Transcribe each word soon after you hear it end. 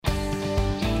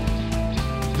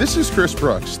This is Chris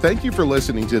Brooks. Thank you for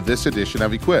listening to this edition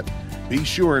of Equip. Be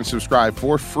sure and subscribe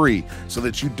for free so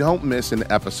that you don't miss an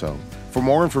episode. For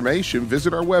more information,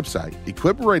 visit our website,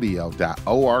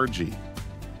 equipradio.org.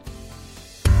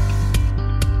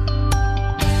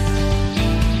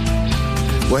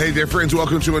 Well, hey there, friends.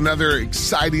 Welcome to another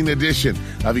exciting edition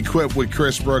of Equip with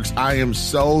Chris Brooks. I am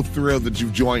so thrilled that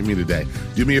you've joined me today.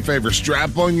 Do me a favor,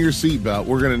 strap on your seatbelt.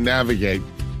 We're going to navigate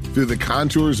through the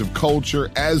contours of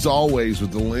culture, as always,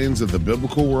 with the lens of the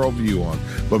biblical worldview on.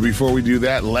 But before we do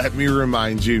that, let me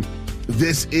remind you,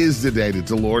 this is the day that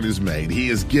the Lord has made. He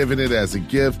has given it as a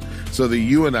gift so that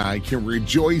you and I can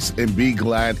rejoice and be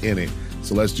glad in it.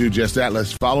 So let's do just that.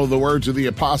 Let's follow the words of the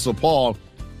Apostle Paul.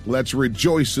 Let's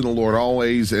rejoice in the Lord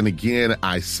always. And again,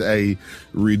 I say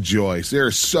rejoice. There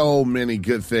are so many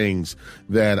good things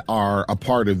that are a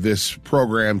part of this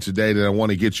program today that I want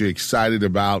to get you excited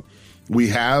about. We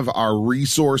have our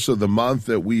resource of the month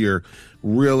that we are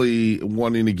really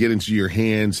wanting to get into your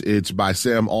hands. It's by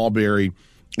Sam Allberry.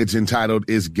 It's entitled,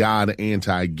 Is God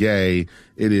Anti-Gay?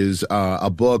 It is a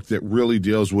book that really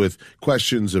deals with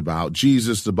questions about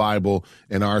Jesus, the Bible,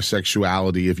 and our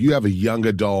sexuality. If you have a young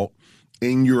adult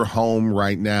in your home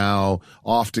right now,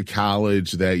 off to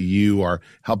college, that you are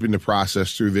helping to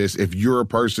process through this, if you're a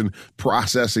person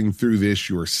processing through this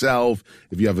yourself,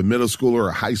 if you have a middle schooler or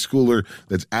a high schooler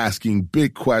that's asking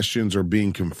big questions or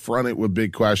being confronted with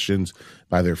big questions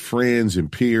by their friends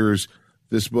and peers,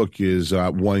 this book is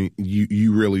one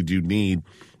you really do need.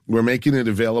 We're making it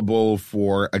available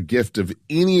for a gift of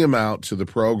any amount to the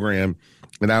program,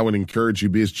 and I would encourage you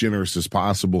to be as generous as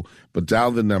possible. But dial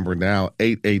the number now,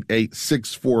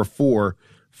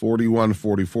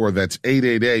 888-644-4144. That's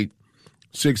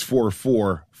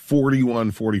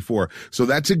 888-644-4144. So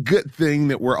that's a good thing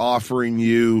that we're offering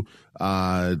you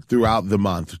throughout the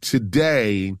month.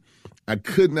 Today, I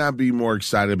could not be more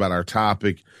excited about our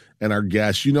topic and our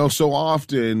guests. You know, so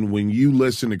often when you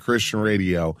listen to Christian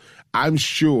radio, I'm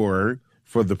sure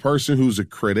for the person who's a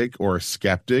critic or a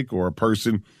skeptic or a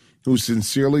person who's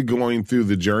sincerely going through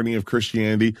the journey of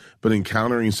Christianity, but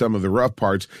encountering some of the rough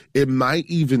parts, it might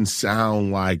even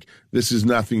sound like this is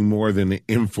nothing more than an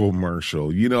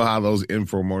infomercial. You know how those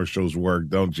infomercials work,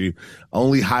 don't you?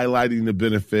 Only highlighting the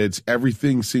benefits.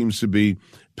 Everything seems to be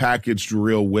packaged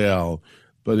real well.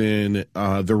 But in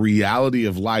the reality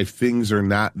of life, things are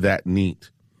not that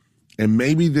neat. And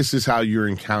maybe this is how you're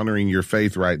encountering your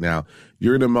faith right now.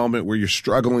 You're in a moment where you're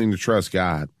struggling to trust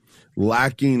God,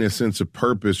 lacking a sense of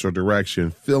purpose or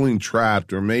direction, feeling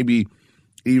trapped, or maybe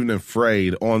even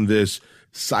afraid on this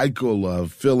cycle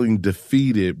of feeling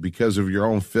defeated because of your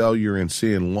own failure and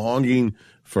sin, longing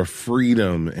for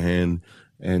freedom and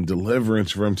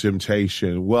deliverance from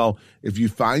temptation. Well, if you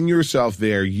find yourself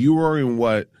there, you are in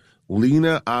what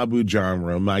Lena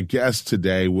Abu-Jamra, my guest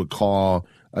today, would call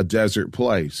a desert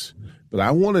place. But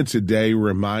I want to today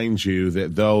remind you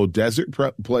that though desert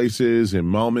places and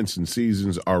moments and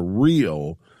seasons are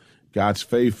real, God's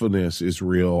faithfulness is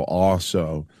real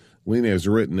also. Lena has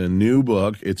written a new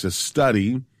book. It's a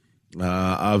study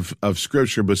of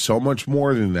Scripture, but so much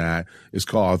more than that. It's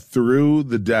called Through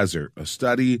the Desert, a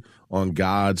study on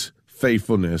God's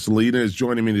faithfulness. Lena is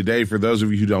joining me today. For those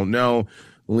of you who don't know,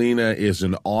 Lena is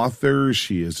an author.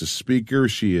 She is a speaker.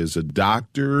 She is a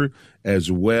doctor as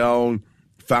well.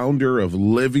 Founder of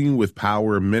Living with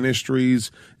Power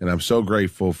Ministries, and I'm so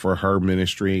grateful for her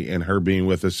ministry and her being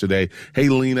with us today. Hey,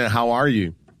 Lena, how are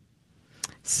you?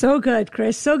 So good,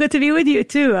 Chris. So good to be with you,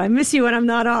 too. I miss you when I'm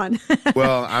not on.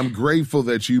 Well, I'm grateful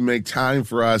that you make time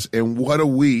for us, and what a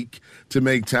week to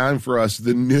make time for us.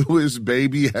 The newest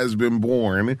baby has been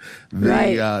born,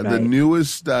 the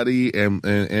newest study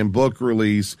and book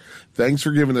release. Thanks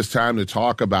for giving us time to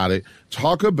talk about it.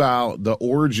 Talk about the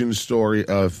origin story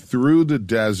of Through the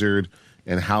Desert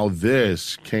and how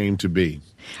this came to be.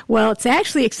 Well, it's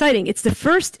actually exciting. It's the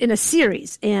first in a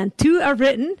series, and 2 are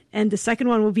written, and the second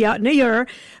one will be out in a year.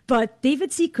 But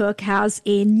David C. Cook has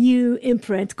a new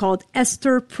imprint called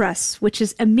Esther Press, which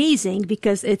is amazing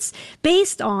because it's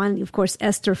based on, of course,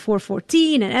 Esther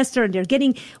 4:14 and Esther, and they're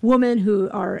getting women who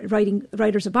are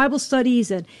writers of Bible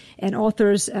studies and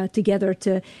authors together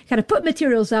to kind of put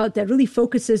materials out that really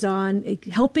focuses on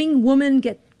helping women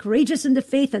get courageous in the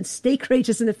faith and stay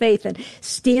courageous in the faith and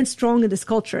stand strong in this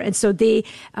culture. And so they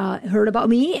heard about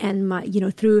me and my,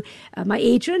 through my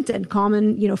agent and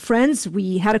common, friends.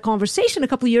 We had a conversation a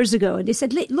couple of years ago, and they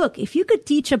said, look, if you could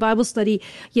teach a Bible study,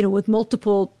 with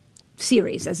multiple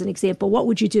series, as an example, what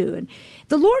would you do? And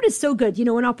the Lord is so good.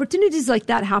 When opportunities like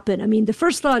that happen, I mean, the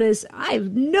first thought is, I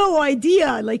have no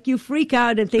idea. Like, you freak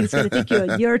out and think it's going to take you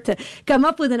a year to come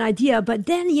up with an idea. But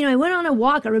then, I went on a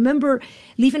walk. I remember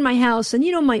leaving my house and,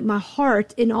 my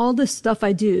heart in all the stuff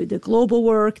I do, the global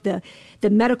work, the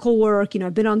medical work.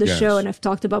 I've been on the show and I've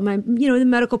talked about my, the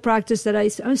medical practice that I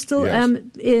still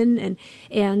am in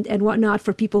and whatnot.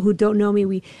 For people who don't know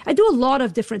me, I do a lot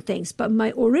of different things, but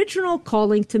my original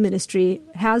calling to ministry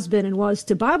has been and was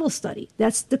to Bible study.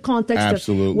 That's the context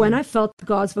of when I felt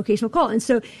God's vocational call. And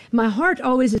so my heart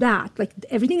always is that, like,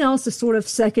 everything else is sort of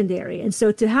secondary. And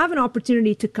so to have an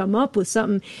opportunity to come up with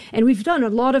something, and we've done a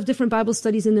lot of different Bible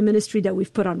studies in the ministry that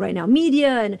we've put on Right Now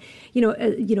Media and,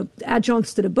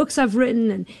 adjuncts to the books I've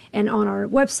written and on our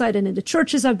website and in the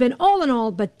churches I've been, all in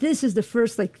all. But this is the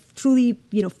first, like, truly,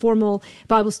 formal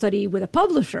Bible study with a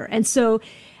publisher. And so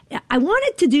I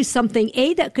wanted to do something,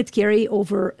 that could carry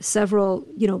over several,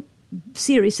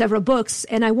 series, several books,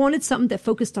 and I wanted something that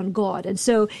focused on God. And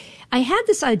so I had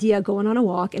this idea going on a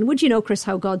walk, and would you know, Chris,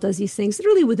 how God does these things?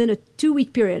 Literally within a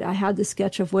 2-week period, I had the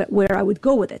sketch of where I would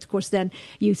go with it. Of course, then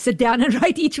you sit down and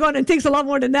write each one, and it takes a lot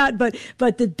more than that.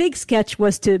 But the big sketch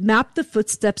was to map the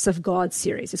footsteps of God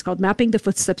series. It's called Mapping the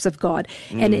Footsteps of God.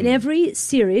 And in every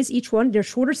series, each one, they're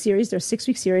shorter series, they're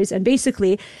 6-week series, and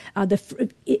basically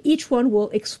each one will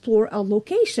explore a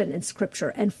location in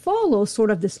Scripture and follow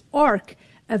sort of this arc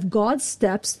of God's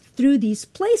steps through these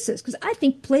places, because I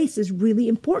think place is really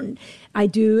important. I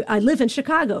live in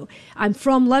Chicago. I'm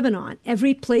from Lebanon.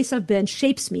 Every place I've been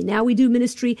shapes me. Now we do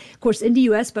ministry, of course, in the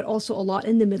U.S., but also a lot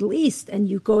in the Middle East. And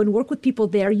you go and work with people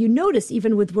there. You notice,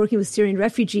 even with working with Syrian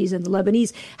refugees and the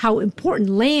Lebanese, how important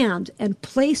land and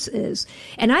place is.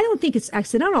 And I don't think it's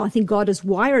accidental. I think God has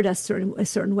wired us a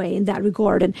certain way in that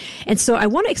regard. And so I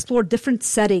want to explore different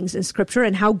settings in Scripture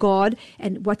and how God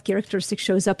and what characteristics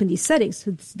shows up in these settings.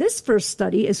 So this first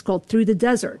study is called Through the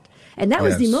Desert. And that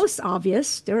was the most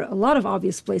obvious. There are a lot of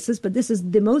obvious places, but this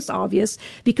is the most obvious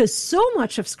because so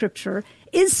much of Scripture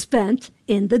is spent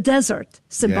in the desert,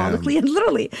 symbolically and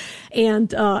literally.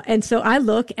 And so I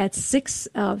look at 6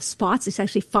 spots. It's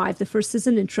actually 5. The first is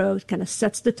an intro. It kind of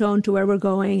sets the tone to where we're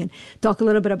going and talk a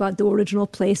little bit about the original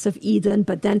place of Eden.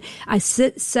 But then I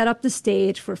set up the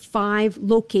stage for 5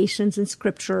 locations in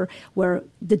Scripture where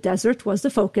the desert was the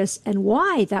focus and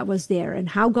why that was there and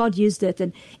how God used it.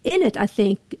 And in it, I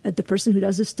think the person who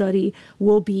does the study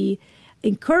will be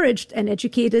encouraged and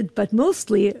educated, but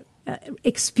mostly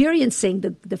experiencing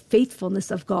the faithfulness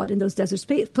of God in those desert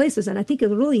places. And I think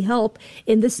it'll really help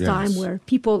in this time where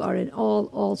people are in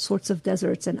all sorts of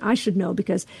deserts. And I should know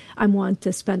because I'm one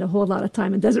to spend a whole lot of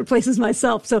time in desert places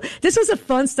myself. So this was a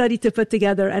fun study to put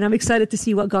together, and I'm excited to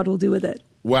see what God will do with it.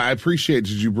 Well, I appreciate that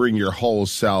you bring your whole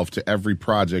self to every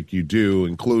project you do,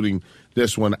 including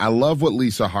this one. I love what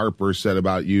Lisa Harper said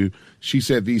about you. She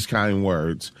said these kind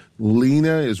words: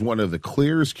 Lena is one of the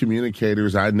clearest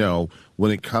communicators I know when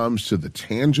it comes to the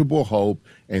tangible hope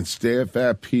and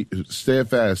steadfast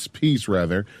peace,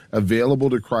 available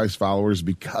to Christ followers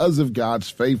because of God's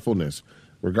faithfulness,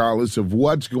 regardless of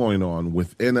what's going on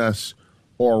within us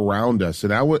or around us.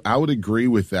 And I would agree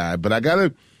with that, but I got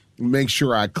to make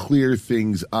sure I clear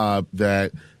things up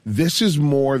that this is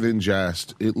more than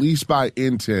just, at least by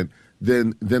intent,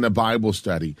 than a Bible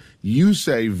study. You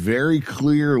say very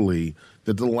clearly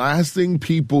that the last thing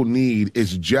people need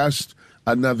is just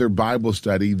another Bible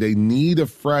study. They need a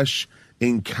fresh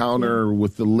encounter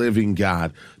with the living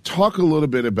God. Talk a little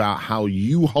bit about how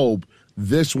you hope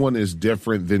this one is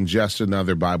different than just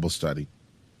another Bible study.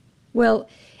 Well,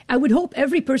 I would hope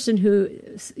every person who,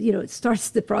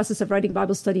 starts the process of writing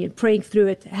Bible study and praying through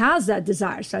it has that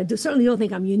desire. So I certainly don't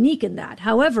think I'm unique in that.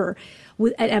 However,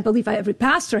 and I believe every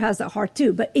pastor has that heart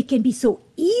too, but it can be so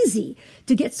easy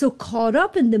to get so caught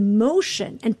up in the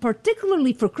motion, and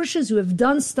particularly for Christians who have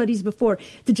done studies before,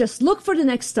 to just look for the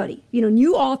next study.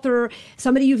 New author,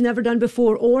 somebody you've never done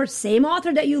before, or same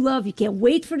author that you love. You can't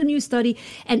wait for the new study.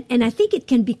 And I think it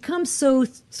can become so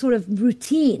sort of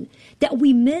routine that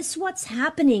we miss what's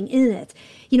happening in it.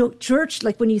 Church,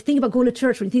 like when you think about going to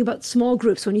church, when you think about small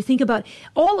groups, when you think about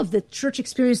all of the church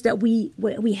experience that we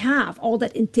have, all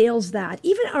that entails that,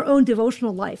 even our own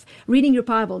devotional life, reading your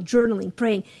Bible, journaling,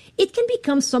 praying, it can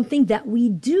become something that we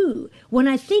do when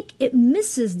I think it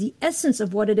misses the essence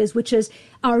of what it is, which is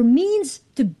our means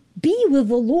to be with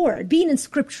the Lord, being in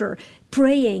Scripture,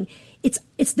 praying.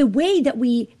 It's the way that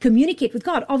we communicate with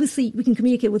God. Obviously, we can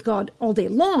communicate with God all day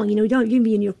long. You can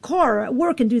be in your car or at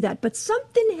work and do that. But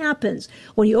something happens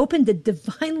when you open the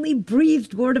divinely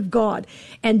breathed Word of God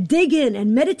and dig in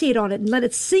and meditate on it and let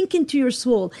it sink into your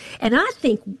soul. And I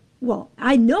think well,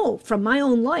 I know from my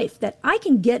own life that I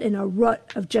can get in a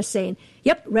rut of just saying,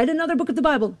 yep, read another book of the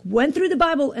Bible, went through the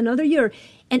Bible another year.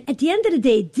 And at the end of the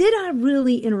day, did I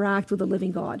really interact with the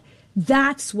living God?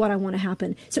 That's what I want to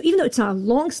happen. So even though it's not a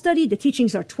long study, the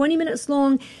teachings are 20 minutes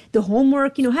long, the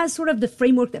homework, has sort of the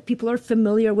framework that people are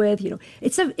familiar with.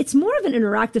 It's more of an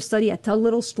interactive study. I tell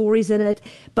little stories in it,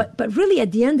 but really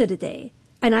at the end of the day,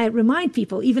 and I remind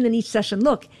people, even in each session,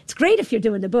 look, it's great if you're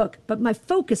doing the book, but my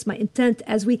focus, my intent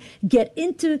as we get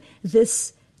into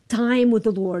this time with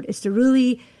the Lord is to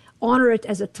really honor it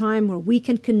as a time where we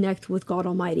can connect with God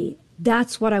Almighty.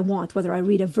 That's what I want, whether I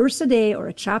read a verse a day or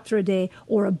a chapter a day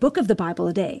or a book of the Bible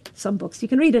a day. Some books you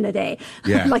can read in a day,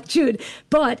 like Jude.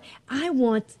 But I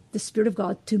want the Spirit of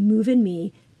God to move in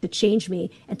me, to change me,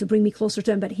 and to bring me closer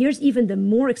to Him. But here's even the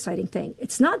more exciting thing.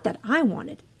 It's not that I want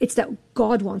it. It's that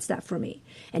God wants that for me.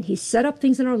 And He set up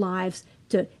things in our lives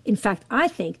to, in fact, I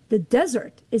think the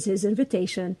desert is His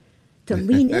invitation to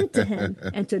lean into Him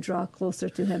and to draw closer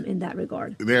to Him in that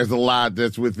regard. There's a lot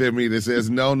that's within me that says,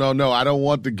 no, I don't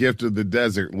want the gift of the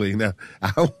desert, Lena.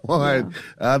 I want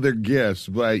other gifts.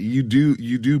 But you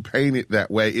do paint it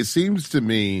that way. It seems to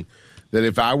me that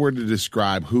if I were to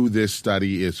describe who this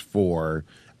study is for,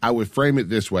 I would frame it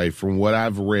this way. From what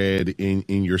I've read in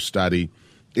your study,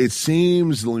 it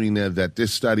seems, Lena, that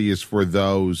this study is for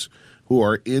those who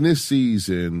are in a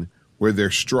season where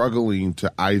they're struggling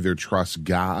to either trust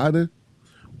God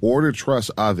or to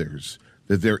trust others,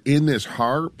 that they're in this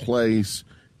hard place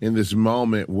in this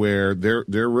moment where they're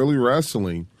really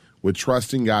wrestling with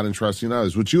trusting God and trusting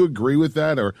others. Would you agree with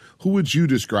that, or who would you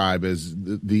describe as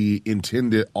the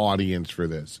intended audience for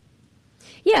this?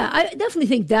 Yeah, I definitely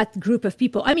think that group of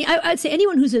people. I mean, I'd say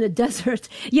anyone who's in a desert.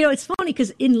 It's funny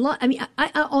because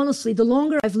I honestly, the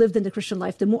longer I've lived in the Christian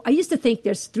life, the more I used to think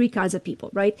there's three kinds of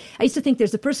people, right? I used to think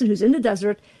there's a person who's in the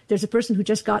desert, there's a person who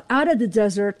just got out of the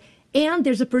desert, and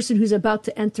there's a person who's about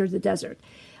to enter the desert.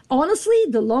 Honestly,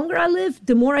 the longer I live,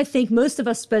 the more I think most of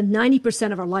us spend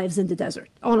 90% of our lives in the desert.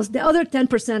 Honestly, the other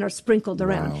 10% are sprinkled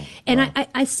around. Wow. And wow.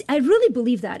 I really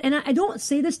believe that. And I don't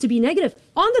say this to be negative.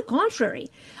 On the contrary,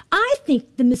 I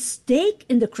think the mistake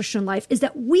in the Christian life is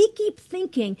that we keep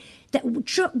thinking that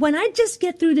when I just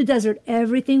get through the desert,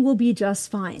 everything will be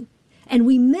just fine. And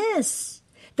we miss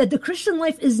that the Christian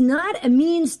life is not a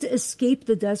means to escape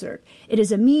the desert. It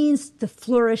is a means to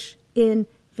flourish in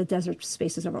the desert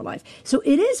spaces of our life. So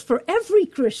it is for every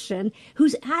Christian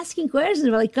who's asking questions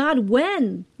like, God,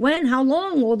 when, how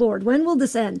long, oh Lord, when will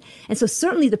this end? And so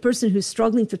certainly the person who's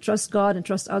struggling to trust God and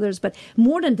trust others, but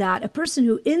more than that, a person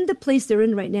who in the place they're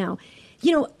in right now,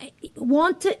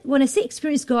 when I say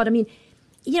experience God, I mean,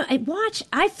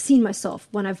 I've seen myself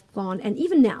when I've gone, and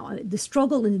even now, the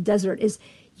struggle in the desert is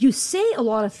you say a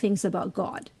lot of things about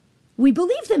God. We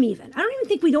believe them even. I don't even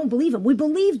think we don't believe them. We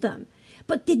believe them.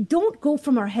 But they don't go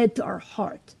from our head to our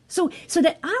heart. So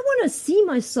that I want to see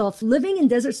myself living in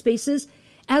desert spaces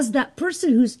as that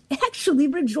person who's actually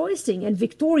rejoicing and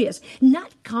victorious,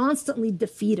 not constantly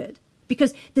defeated.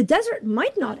 Because the desert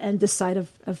might not end this side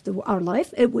of our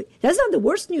life. That's not the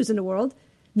worst news in the world.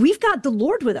 We've got the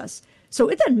Lord with us. So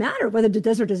it doesn't matter whether the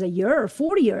desert is a year or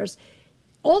 40 years.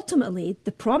 Ultimately,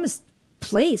 the promised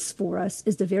place for us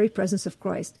is the very presence of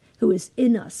Christ who is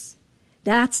in us.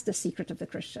 That's the secret of the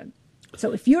Christian.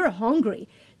 So if you're hungry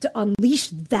to unleash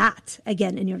that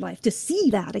again in your life, to see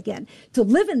that again, to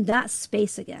live in that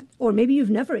space again, or maybe you've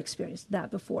never experienced that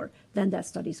before, then that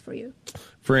study's for you.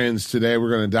 Friends, today we're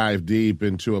going to dive deep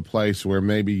into a place where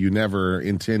maybe you never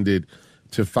intended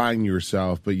to find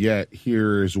yourself, but yet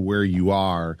here's where you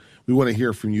are. We want to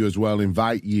hear from you as well,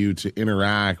 invite you to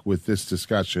interact with this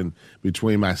discussion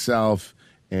between myself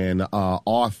and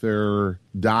author,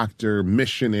 doctor,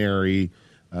 missionary,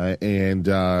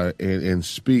 and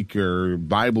speaker,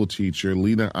 Bible teacher,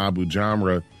 Lena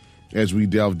Abu-Jamra, as we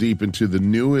delve deep into the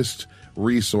newest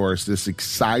resource, this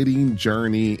exciting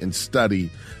journey and study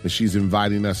that she's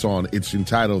inviting us on. It's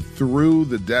entitled Through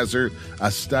the Desert,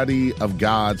 a Study of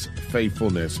God's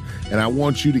Faithfulness. And I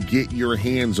want you to get your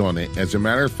hands on it. As a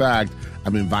matter of fact,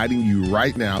 I'm inviting you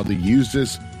right now to use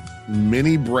this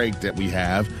mini break that we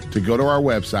have to go to our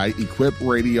website,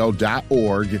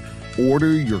 equipradio.org.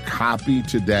 Order your copy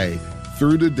today.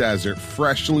 Through the Desert,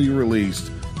 freshly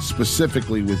released,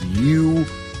 specifically with you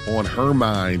on her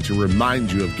mind to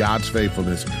remind you of God's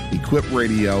faithfulness.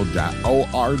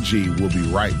 Equipradio.org. We'll be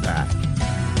right back.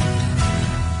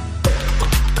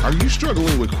 Are you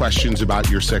struggling with questions about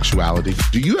your sexuality?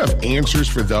 Do you have answers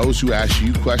for those who ask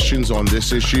you questions on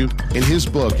this issue? In his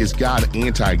book, Is God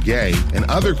Anti-Gay? And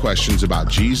Other Questions About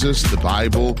Jesus, the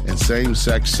Bible, and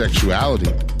Same-Sex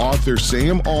Sexuality, author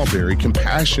Sam Allberry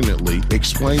compassionately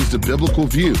explains the biblical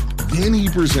view. Then he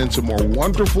presents a more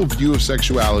wonderful view of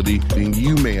sexuality than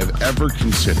you may have ever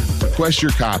considered. Request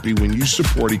your copy when you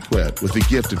support Equip with a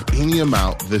gift of any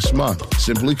amount this month.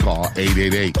 Simply call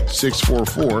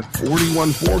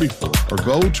 888-644-4144 or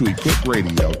go to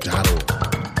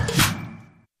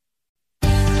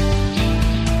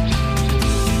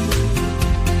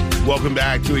equipradio.org. Welcome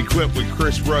back to Equip with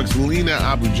Chris Brooks. Lena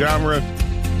Abu-Jamra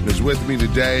is with me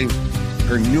today.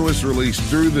 Her newest release,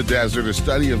 Through the Desert, a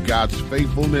study of God's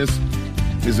faithfulness,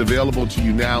 is available to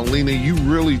you now. Lena, you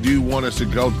really do want us to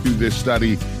go through this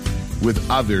study with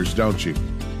others, don't you?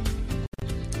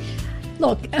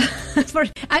 Look,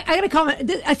 first, I got to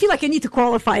comment. I feel like I need to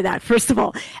qualify that. First of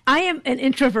all, I am an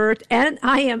introvert, and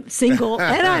I am single,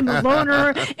 and I'm a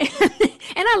loner,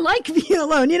 and I like being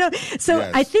alone. So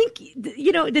yes. I think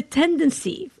the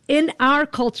tendency in our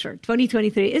culture,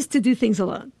 2023, is to do things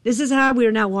alone. This is how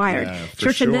we're now wired. Yeah,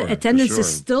 Church attendance is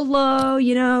still low.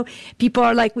 People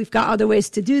are like, we've got other ways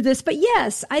to do this. But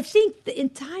yes, I think the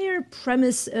entire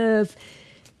premise of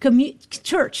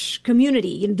church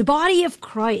community, the body of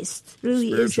Christ,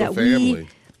 really is that family. We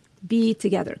be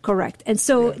together. Correct. And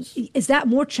so, yes. Is that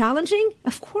more challenging?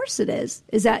 Of course it is.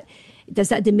 Does that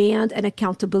demand an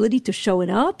accountability to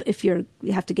showing up if you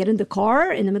have to get in the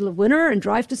car in the middle of winter and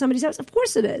drive to somebody's house? Of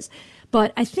course it is.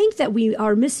 But I think that we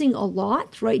are missing a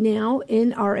lot right now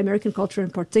in our American culture in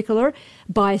particular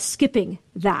by skipping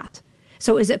that.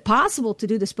 So is it possible to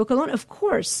do this book alone? Of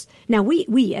course. Now,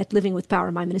 we at Living with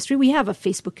Power, my ministry, we have a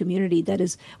Facebook community that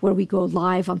is where we go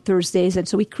live on Thursdays. And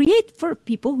so we create for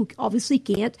people who obviously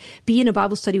can't be in a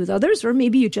Bible study with others, or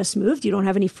maybe you just moved, you don't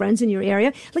have any friends in your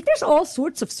area. Like, there's all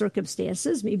sorts of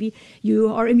circumstances. Maybe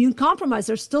you are immune compromised,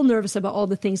 or still nervous about all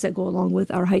the things that go along with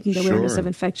our heightened awareness of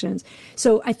infections.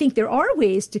 So I think there are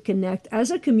ways to connect as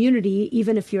a community,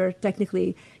 even if you're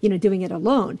technically, doing it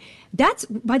alone. That's,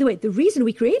 by the way, the reason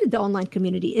we created the online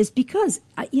community is because,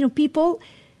 people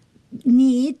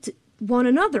need one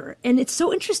another. And it's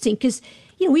so interesting because,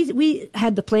 we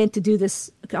had the plan to do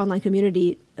this online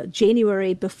community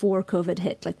January before COVID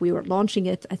hit. Like, we were launching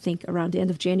it, I think, around the end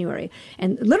of January.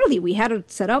 And literally we had it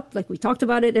set up, like we talked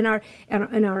about it in our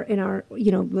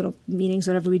little meetings,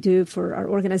 whatever we do for our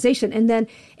organization. And then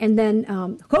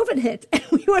COVID hit, and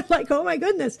we were like, oh my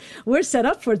goodness, we're set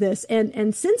up for this.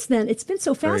 And since then, it's been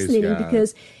so fascinating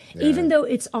because even though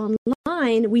it's online,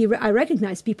 I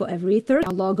recognize people every Thursday.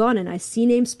 I log on and I see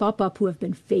names pop up who have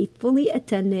been faithfully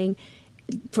attending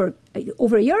for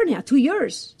over a year and a half, 2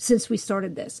 years since we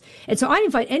started this. And so I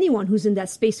invite anyone who's in that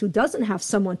space who doesn't have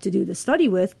someone to do the study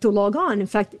with to log on. In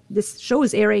fact, this show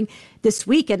is airing this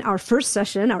week, and our first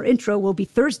session, our intro, will be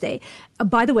Thursday.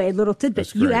 By the way, a little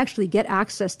tidbit, you actually get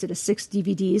access to the 6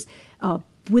 DVDs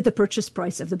with the purchase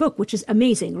price of the book, which is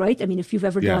amazing, right? I mean, if you've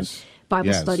ever done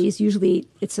Bible studies, usually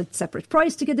it's a separate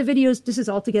price to get the videos. This is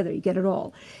all together. You get it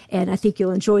all. And I think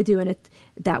you'll enjoy doing it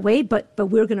that way. But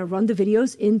we're going to run the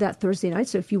videos in that Thursday night.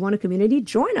 So if you want a community,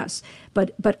 join us.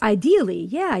 But ideally,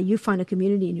 you find a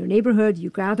community in your neighborhood.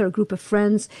 You gather a group of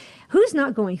friends. Who's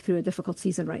not going through a difficult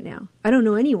season right now? I don't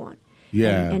know anyone.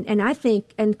 Yeah. And I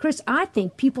think, and Chris, I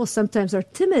think people sometimes are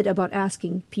timid about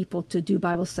asking people to do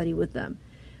Bible study with them.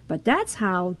 But that's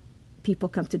how people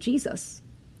come to Jesus.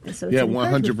 And so it's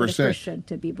 100% for the Christian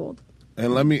to be bold.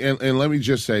 And let me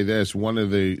just say this: one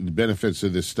of the benefits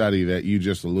of this study that you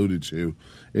just alluded to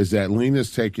is that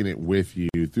Lena's taking it with you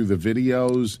through the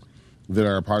videos that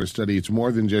are a part of study. It's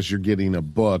more than just you're getting a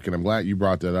book, and I'm glad you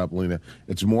brought that up, Lena.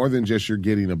 It's more than just you're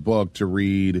getting a book to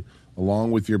read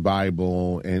along with your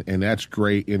Bible, and that's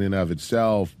great in and of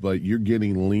itself. But you're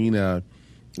getting Lena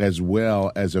as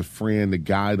well as a friend, a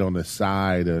guide on the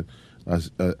side, a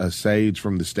sage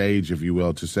from the stage, if you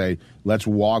will, to say, let's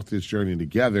walk this journey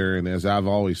together. And as I've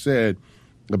always said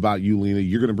about you, Lena,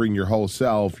 you're going to bring your whole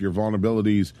self, your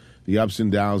vulnerabilities, the ups and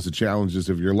downs, the challenges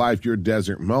of your life, your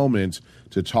desert moments,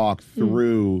 to talk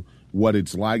through what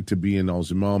it's like to be in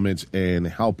those moments and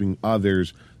helping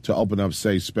others to open up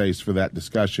safe space for that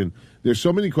discussion. There's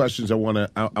so many questions I want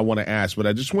to ask, but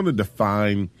I just want to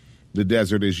define the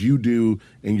desert as you do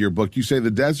in your book. You say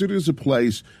the desert is a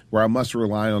place where I must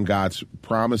rely on God's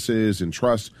promises and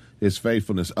trust his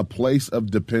faithfulness, a place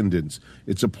of dependence.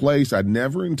 It's a place I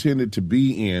never intended to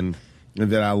be in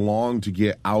and that I long to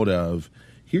get out of.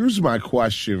 Here's my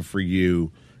question for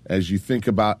you as you think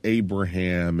about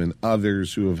Abraham and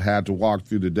others who have had to walk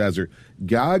through the desert.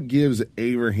 God gives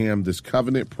Abraham this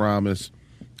covenant promise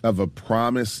of a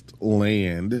promised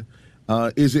land.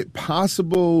 Is it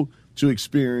possible to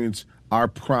experience our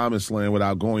promised land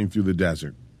without going through the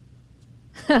desert?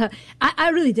 I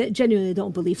really genuinely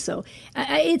don't believe so.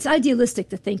 It's idealistic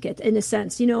to think it, in a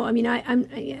sense. You know, I mean,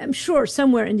 I'm sure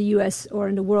somewhere in the U.S. or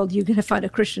in the world you're going to find a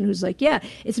Christian who's like, yeah,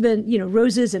 it's been, you know,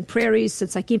 roses and prairies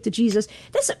since I came to Jesus.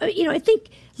 That's, you know, I think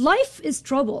life is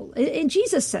trouble. And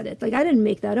Jesus said it. Like, I didn't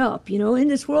make that up. You know, in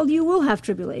this world you will have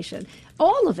tribulation.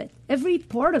 All of it, every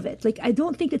part of it. Like, I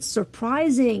don't think it's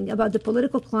surprising about the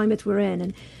political climate we're in,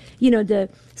 and you know, the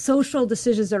social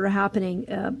decisions that are happening,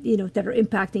 you know, that are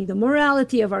impacting the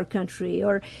morality of our country.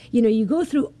 Or, you know, you go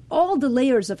through all the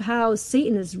layers of how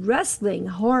Satan is wrestling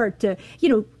hard to, you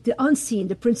know, the unseen,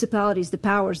 the principalities, the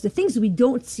powers, the things we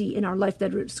don't see in our life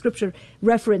that Scripture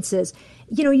references.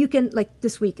 You know, you can, like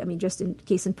this week, I mean, just in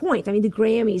case in point, I mean, the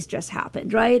Grammys just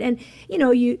happened, right? And, you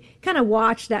know, you kind of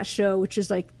watch that show, which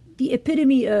is like the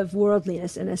epitome of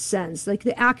worldliness, in a sense, like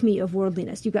the acme of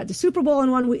worldliness. You've got the Super Bowl on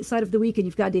one side of the week, and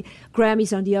you've got the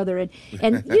Grammys on the other.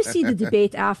 And you see the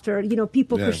debate after, you know,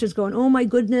 people, yeah, Christians going, oh my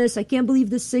goodness, I can't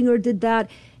believe this singer did that.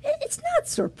 It's not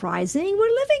surprising.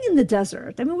 We're living in the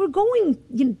desert. I mean, we're going,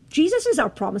 you know, Jesus is our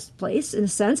promised place, in a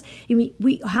sense. I mean,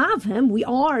 we have him. We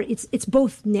are. It's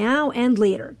both now and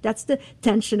later. That's the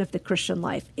tension of the Christian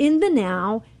life. In the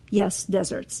now, yes,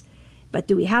 deserts. But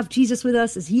do we have Jesus with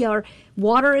us? Is he our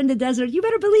water in the desert? You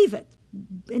better believe it.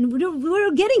 And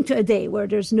we're getting to a day where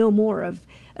there's no more of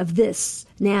this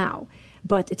now.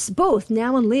 But it's both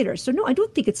now and later. So no, I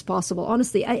don't think it's possible.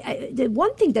 Honestly, the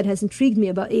one thing that has intrigued me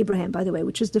about Abraham, by the way,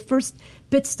 which is the first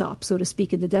pit stop, so to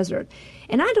speak, in the desert,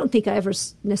 and I don't think I ever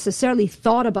necessarily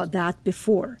thought about that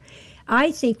before.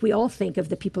 I think we all think of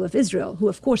the people of Israel, who,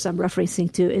 of course, I'm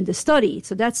referencing to in the study.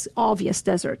 So that's obvious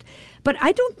desert. But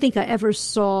I don't think I ever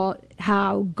saw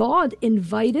how God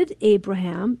invited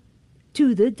Abraham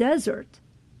to the desert.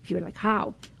 If you're like,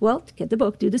 how? Well, get the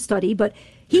book, do the study. But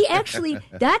he actually,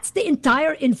 that's the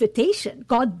entire invitation.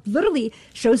 God literally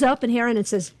shows up in Haran and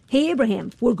says, hey,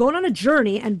 Abraham, we're going on a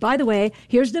journey. And by the way,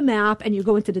 here's the map, and you're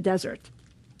going to the desert.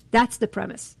 That's the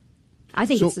premise. I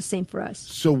think it's the same for us.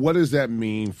 So what does that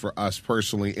mean for us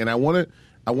personally? And I want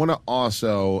to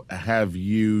also have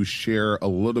you share a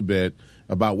little bit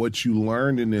about what you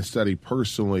learned in this study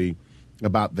personally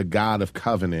about the God of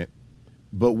covenant.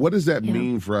 But what does that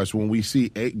mean for us when we see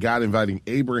God inviting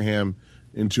Abraham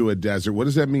into a desert? What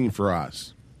does that mean for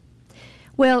us?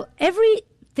 Well,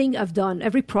 everything I've done,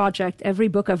 every project, every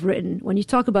book I've written, when you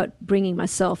talk about bringing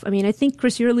myself, I mean, I think,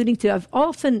 Chris, you're alluding to,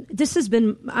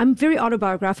 I'm very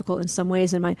autobiographical in some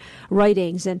ways in my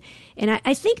writings. And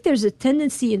I think there's a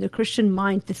tendency in the Christian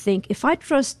mind to think, if I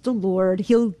trust the Lord,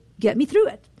 he'll get me through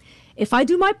it. If I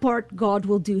do my part, God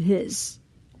will do his.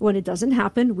 When it doesn't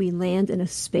happen, we land in a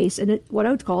space, in what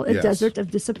I would call a desert of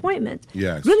disappointment.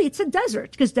 Yes. Really, it's a desert,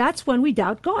 because that's when we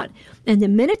doubt God. And the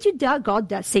minute you doubt God,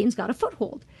 that Satan's got a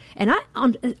foothold. And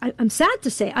I'm sad to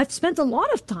say, I've spent a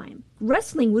lot of time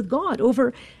wrestling with God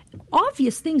over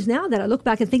obvious things now that I look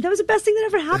back and think that was the best thing that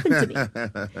ever happened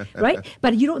to me, right?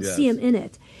 But you don't see him in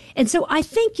it. And so I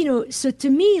think, you know, so to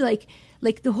me,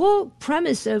 like the whole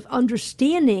premise of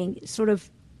understanding sort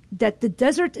of that the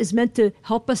desert is meant to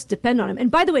help us depend on him. And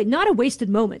by the way, not a wasted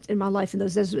moment in my life in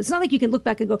those deserts. It's not like you can look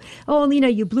back and go, oh, Lena,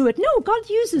 you blew it. No, God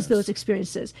uses those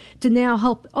experiences to now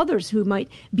help others who might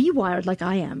be wired like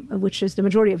I am, which is the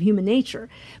majority of human nature.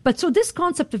 But so this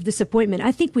concept of disappointment,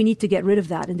 I think we need to get rid of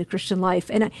that in the Christian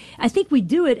life. And I think we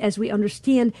do it as we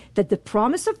understand that the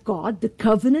promise of God, the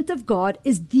covenant of God,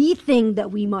 is the thing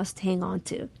that we must hang on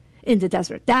to in the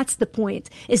desert. That's the point,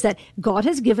 is that God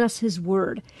has given us his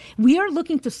word. We are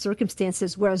looking to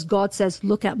circumstances, whereas God says,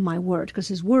 look at my word, because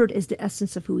his word is the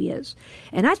essence of who he is.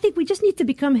 And I think we just need to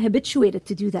become habituated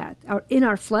to do that. In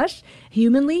our flesh,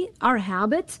 humanly, our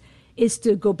habit is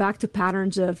to go back to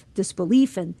patterns of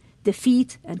disbelief and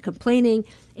defeat and complaining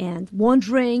and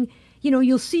wandering. You know,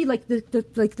 you'll see like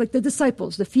the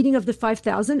disciples, the feeding of the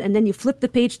 5,000, and then you flip the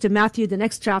page to Matthew, the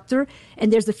next chapter,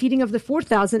 and there's the feeding of the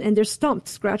 4,000, and they're stumped,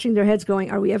 scratching their heads going,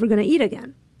 are we ever going to eat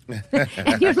again?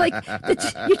 And you're like,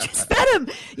 you just fed him,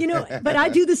 you know, but I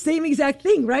do the same exact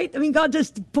thing, right? I mean, God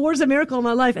just pours a miracle in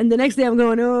my life, and the next day I'm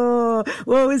going, oh,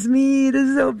 woe is me, this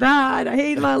is so bad, I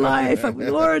hate my life.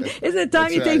 Lord, isn't it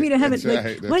time you take me to heaven?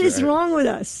 What is wrong with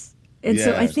us? And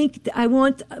so I think I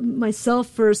want myself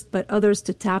first, but others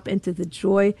to tap into the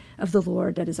joy of the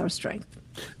Lord that is our strength.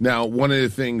 Now, one of the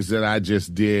things that I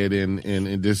just did,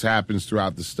 and this happens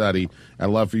throughout the study, I'd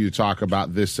love for you to talk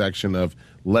about this section of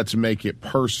let's make it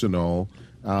personal.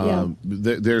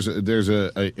 There's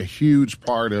a huge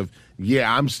part of,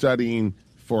 I'm studying,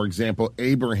 for example,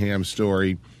 Abraham's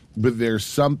story, but there's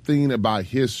something about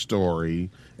his story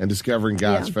and discovering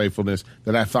God's faithfulness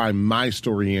that I find my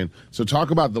story in. So talk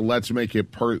about the let's make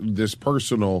it this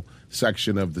personal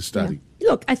section of the study. Yeah.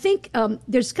 Look, I think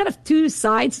there's kind of two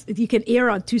sides. You can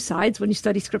err on two sides when you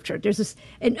study Scripture. There's this,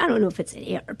 and I don't know if it's an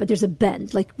error, but there's a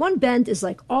bend. Like one bend is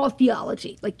like all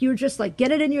theology. Like you're just like,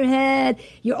 get it in your head.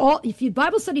 If your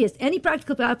Bible study has any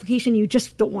practical application, you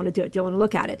just don't want to do it. You don't want to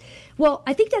look at it. Well,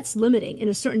 I think that's limiting in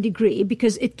a certain degree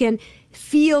because it can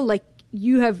feel like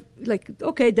you have like,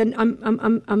 okay, then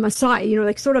I'm aside,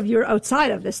 like sort of you're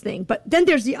outside of this thing. But then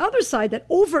there's the other side that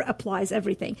over applies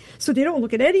everything. So they don't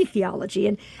look at any theology.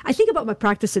 And I think about my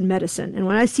practice in medicine. And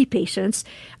when I see patients,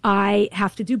 I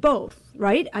have to do both.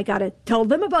 Right? I got to tell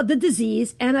them about the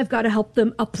disease and I've got to help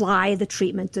them apply the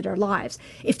treatment to their lives.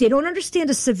 If they don't understand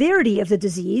the severity of the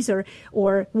disease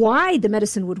or why the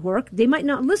medicine would work, they might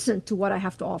not listen to what I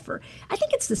have to offer. I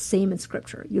think it's the same in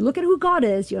Scripture. You look at who God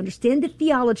is, you understand the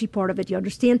theology part of it, you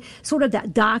understand sort of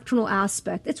that doctrinal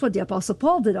aspect. It's what the Apostle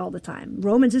Paul did all the time.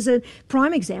 Romans is a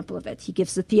prime example of it. He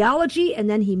gives the theology and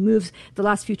then he moves the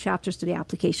last few chapters to the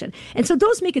application. And so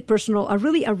those make it personal are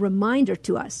really a reminder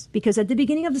to us because at the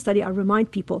beginning of the study, I remind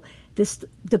people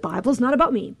the Bible is not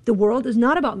about me. The world is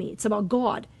not about me. It's about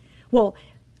God. Well,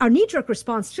 our knee-jerk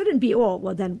response shouldn't be, oh,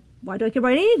 well, then why do I care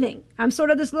about anything? I'm sort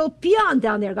of this little peon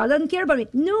down there. God doesn't care about me.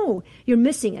 No, you're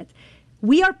missing it.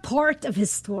 We are part of his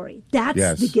story.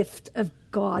 That's the gift of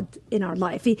God in our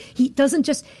life. He doesn't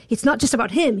just, it's not just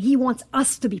about him. He wants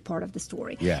us to be part of the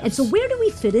story. Yes. And so where do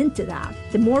we fit into that?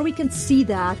 The more we can see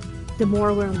that, the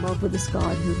more we're in love with this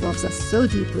God who loves us so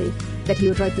deeply that he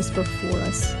would write this book for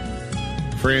us.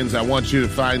 Friends, I want you to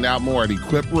find out more at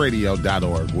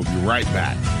equipradio.org. We'll be right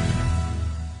back.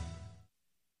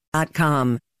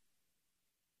 .com.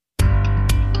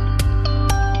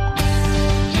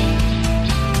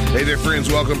 Hey there, friends.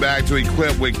 Welcome back to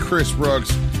Equip with Chris Brooks,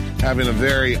 having a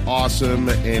very awesome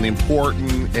and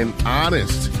important and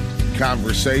honest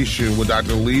conversation with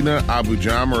Dr. Lina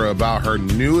AbuJamra about her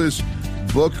newest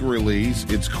book release.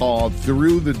 It's called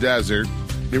Through the Desert.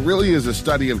 It really is a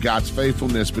study of God's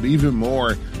faithfulness, but even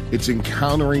more, it's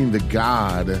encountering the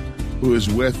God who is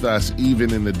with us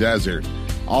even in the desert.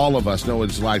 All of us know what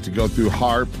it's like to go through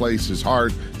hard places,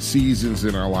 hard seasons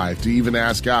in our life, to even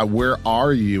ask God, where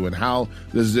are you and how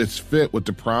does this fit with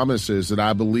the promises that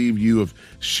I believe you have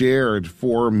shared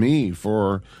for me,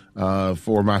 for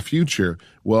my future?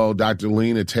 Well, Dr.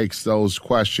 Lina takes those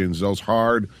questions, those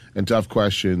hard and tough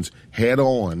questions, head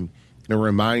on, and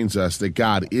reminds us that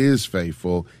God is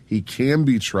faithful, he can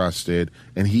be trusted,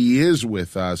 and he is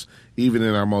with us even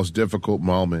in our most difficult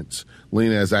moments.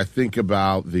 Lina, as I think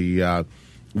about the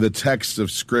text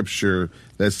of Scripture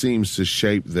that seems to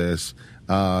shape this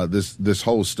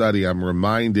whole study, I'm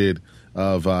reminded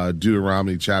of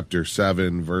Deuteronomy chapter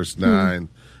 7, verse 9,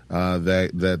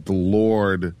 that the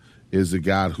Lord is the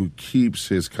God who keeps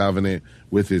his covenant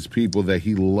with his people, that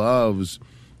he loves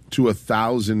to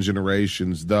 1,000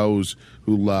 generations those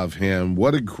who love him.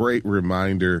 What a great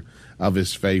reminder of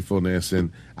his faithfulness. And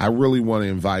I really want to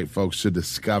invite folks to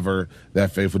discover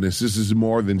that faithfulness. This is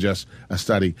more than just a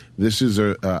study. This is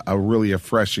a really a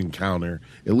fresh encounter.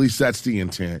 At least that's the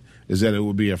intent, is that it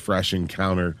will be a fresh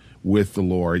encounter with the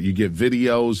Lord. You get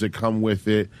videos that come with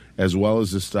it, as well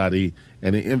as the study,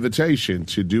 and an invitation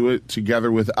to do it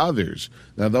together with others.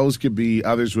 Now, those could be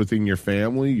others within your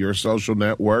family, your social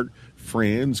network,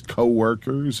 friends,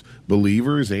 co-workers,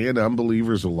 believers and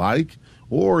unbelievers alike,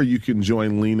 or you can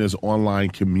join Lina's online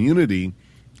community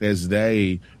as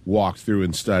they walk through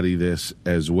and study this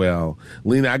as well.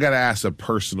 Lina, I got to ask a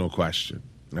personal question,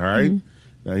 all right?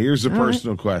 Mm-hmm. Now, here's a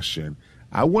personal question.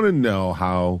 I want to know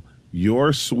how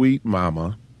your sweet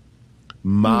mama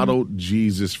modeled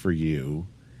Jesus for you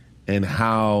and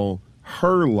how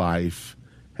her life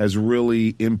has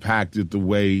really impacted the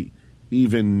way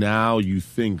even now you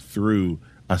think through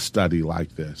a study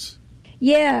like this.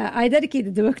 Yeah, I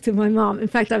dedicated the book to my mom. In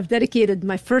fact, I've dedicated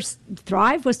my first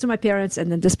Thrive was to my parents,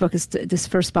 and then this book is this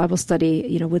first Bible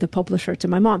study, with a publisher, to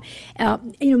my mom. My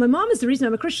mom is the reason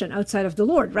I'm a Christian outside of the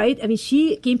Lord, right? I mean,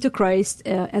 she came to Christ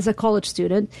as a college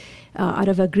student out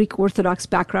of a Greek Orthodox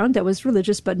background that was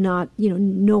religious, but not,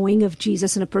 knowing of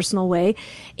Jesus in a personal way.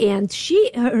 And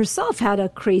she herself had a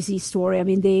crazy story. I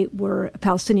mean, they were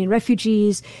Palestinian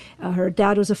refugees. Her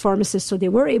dad was a pharmacist, so they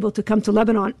were able to come to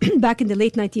Lebanon back in the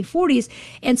late 1940s.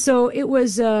 And so it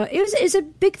was a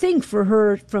big thing for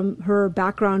her, from her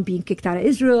background being kicked out of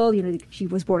Israel. She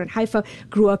was born in Haifa,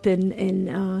 grew up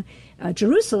in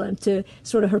Jerusalem to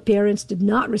sort of her parents did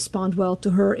not respond well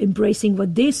to her embracing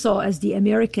what they saw as the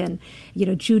American,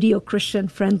 Judeo-Christian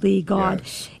friendly God.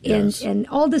 And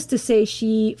all this to say,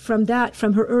 she, from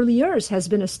her early years, has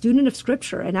been a student of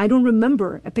Scripture. And I don't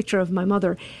remember a picture of my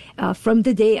mother from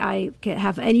the day I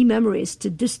have any memories to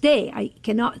this day. I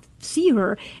cannot see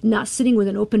her not sitting with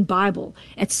an open Bible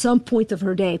at some point of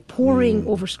her day, poring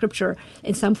over Scripture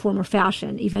in some form or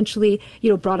fashion. Eventually,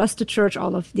 brought us to church,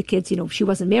 all of the kids. She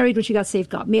wasn't married when she got saved,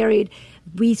 got married.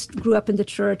 We grew up in the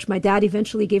church. My dad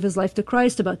eventually gave his life to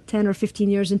Christ about 10 or 15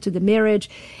 years into the marriage.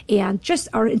 And just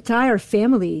our entire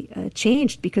family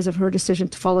changed because of her decision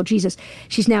to follow Jesus.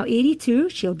 She's now 82.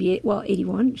 She'll be,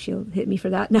 81. She'll hit me for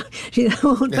that. No, she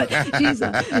won't, but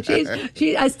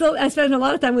I spend a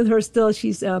lot of time with her still.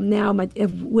 She's now a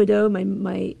widow.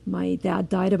 My dad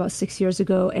died about 6 years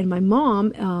ago. And my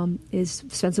mom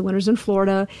spends the winters in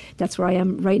Florida. That's where I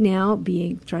am right now,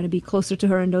 trying to be closer to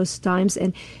her in those times.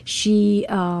 And she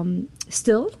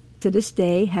still, to this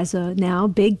day, has a now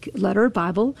big letter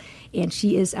Bible, and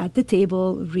she is at the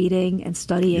table reading and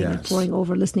studying and poring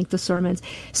over, listening to sermons.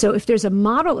 So if there's a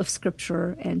model of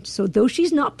Scripture, and so though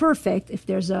she's not perfect, if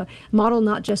there's a model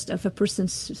not just of a person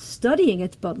studying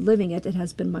it, but living it, it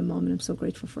has been my mom, and I'm so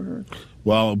grateful for her.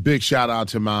 Well, big shout out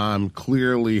to Mom.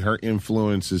 Clearly her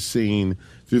influence is seen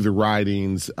through the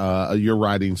writings, your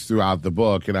writings throughout the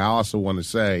book. And I also want to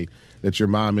say that your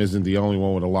mom isn't the only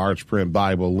one with a large print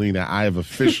Bible. Lena, I have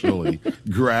officially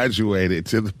graduated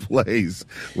to the place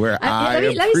where I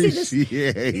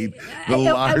appreciate the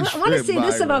large print Bible. I want to say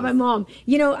this about my mom.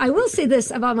 I will say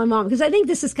this about my mom, because I think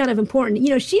this is kind of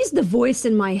important. She's the voice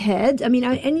in my head. I mean,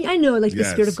 I know the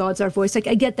Spirit of God's our voice. I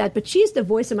get that, but she's the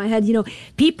voice in my head.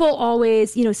 People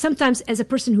always, sometimes as a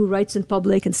person who writes in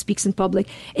public and speaks in public,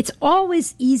 it's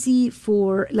always easy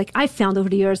for, I found over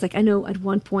the years, I know at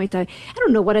one point, I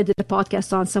don't know what I did a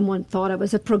podcast on, someone thought I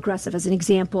was a progressive as an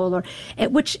example, or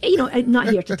which, I'm not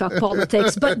here to talk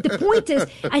politics, but the point is,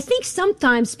 I think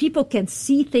sometimes people can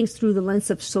see things through the lens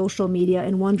of social media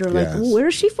and wonder, where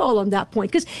does she fall on that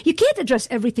point? Because you can't address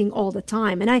everything all the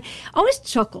time. And I always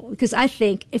chuckle, because I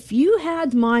think if you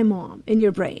had my mom in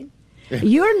your brain,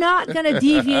 you're not going to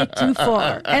deviate too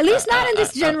far, at least not in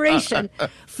this generation,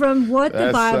 from what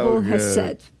the Bible has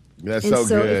said. That's so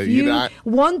good. If you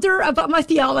wonder about my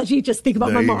theology, just think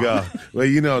about my mom. There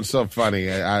you go. Well, it's so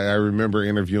funny. I remember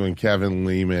interviewing Kevin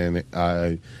Lehman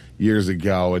years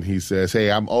ago, and he says,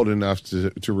 hey, I'm old enough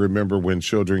to remember when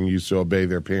children used to obey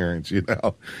their parents, And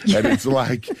it's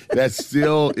that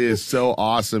still is so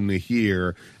awesome to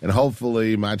hear. And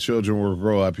hopefully my children will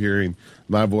grow up hearing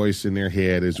my voice in their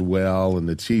head as well, and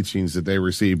the teachings that they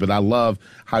receive. But I love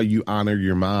how you honor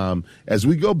your mom. As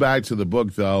we go back to the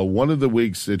book, though, one of the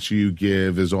weeks that you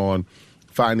give is on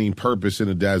finding purpose in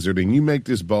the desert, and you make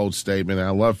this bold statement, and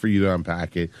I'd love for you to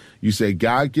unpack it. You say,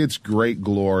 God gets great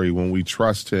glory when we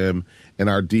trust him in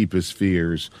our deepest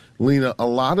fears. Lena, a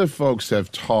lot of folks have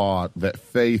taught that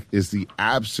faith is the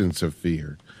absence of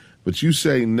fear, but you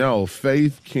say no,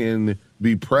 faith can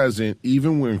be present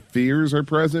even when fears are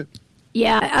present.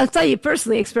 Yeah, I'll tell you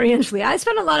personally, experientially, I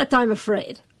spend a lot of time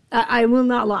afraid. I will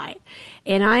not lie.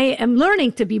 And I am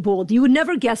learning to be bold. You would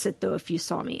never guess it, though, if you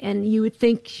saw me. And you would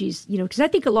think she's, because I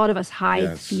think a lot of us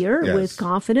hide fear with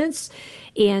confidence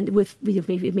and with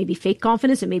maybe fake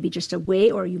confidence, and maybe just a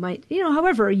way, or you might,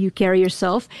 however you carry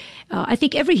yourself. I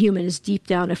think every human is deep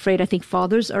down afraid. I think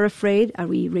fathers are afraid. Are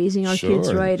we raising our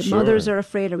kids right? Mothers are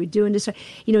afraid. Are we doing this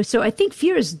right? So I think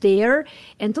fear is there,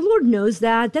 and the Lord knows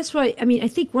that. That's why, I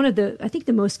think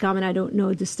the most common, I don't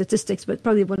know the statistics, but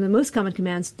probably one of the most common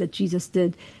commands that Jesus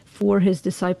did for his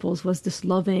disciples was this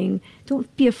loving,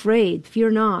 don't be afraid,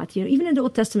 fear not. Even in the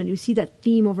Old Testament, you see that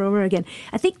theme over and over again.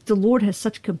 I think the Lord has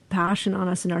such compassion on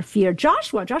us in our fear.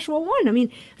 Joshua 1.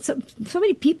 So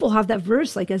many people have that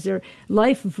verse as their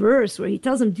life verse, where he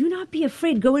tells them, do not be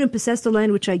afraid, go in and possess the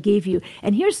land which I gave you.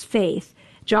 And here's faith.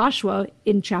 Joshua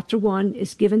in chapter 1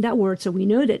 is given that word, so we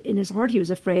know that in his heart he was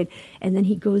afraid. And then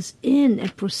he goes in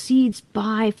and proceeds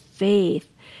by faith.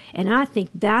 And I think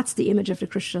that's the image of the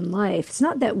Christian life. It's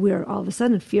not that we're all of a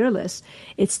sudden fearless.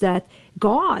 It's that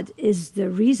God is the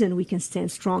reason we can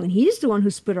stand strong. And he's the one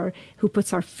who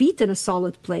puts our feet in a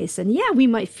solid place. And we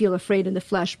might feel afraid in the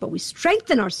flesh, but we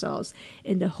strengthen ourselves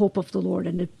in the hope of the Lord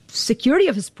and the security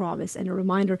of his promise and a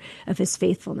reminder of his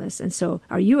faithfulness. And so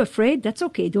are you afraid? That's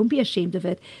okay. Don't be ashamed of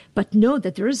it. But know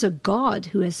that there is a God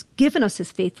who has given us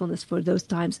his faithfulness for those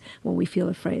times when we feel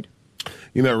afraid.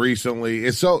 Recently,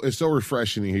 it's so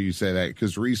refreshing to hear you say that,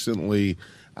 because recently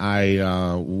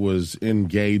I was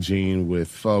engaging with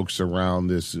folks around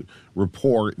this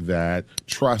report that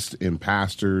trust in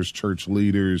pastors, church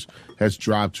leaders has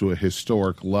dropped to a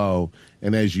historic low.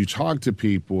 And as you talk to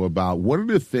people about what are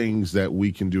the things that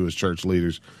we can do as church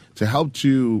leaders to help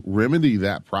to remedy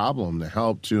that problem, to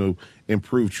help to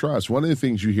improve trust, one of the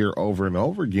things you hear over and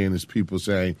over again is people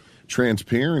saying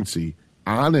transparency,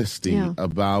 honesty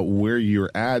about where you're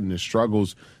at and the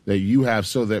struggles that you have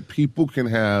so that people can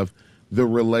have the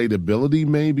relatability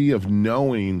maybe of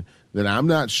knowing that I'm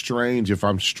not strange if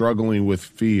I'm struggling with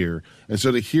fear. And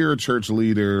so to hear a church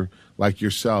leader like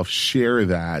yourself share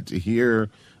that, to hear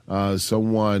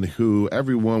someone who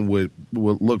everyone would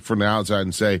look from the outside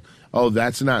and say, oh,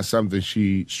 that's not something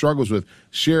she struggles with,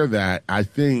 share that, I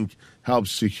think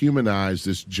helps to humanize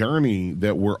this journey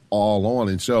that we're all on.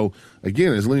 And so,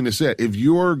 again, as Lena said, if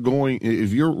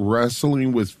you're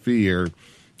wrestling with fear,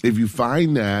 if you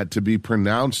find that to be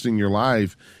pronounced in your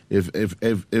life,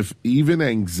 if even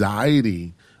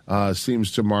anxiety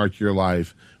seems to mark your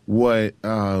life, what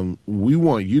we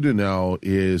want you to know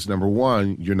is, number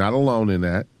one, you're not alone in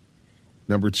that.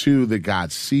 Number two, that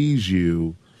God sees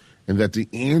you, and that the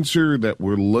answer that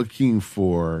we're looking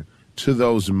for to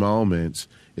those moments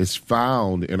is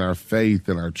found in our faith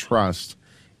and our trust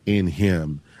in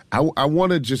Him. I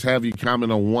want to just have you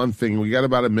comment on one thing. We got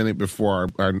about a minute before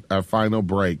our final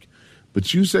break.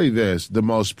 But you say this: the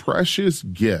most precious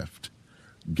gift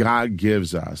God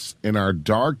gives us in our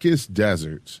darkest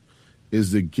deserts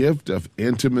is the gift of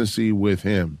intimacy with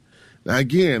Him. Now,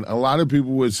 again, a lot of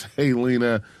people would say,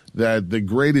 Lena, that the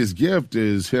greatest gift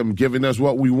is Him giving us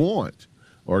what we want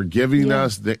or giving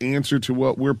us the answer to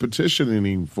what we're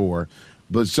petitioning for.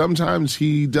 But sometimes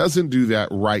He doesn't do that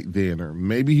right then, or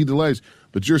maybe He delays.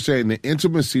 But you're saying the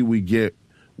intimacy we get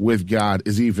with God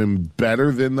is even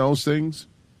better than those things?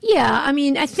 Yeah, I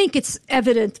mean, I think it's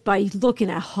evident by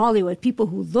looking at Hollywood. People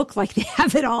who look like they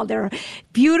have it all. They're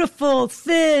beautiful,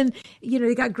 thin,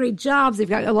 they got great jobs, they've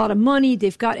got a lot of money,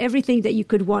 they've got everything that you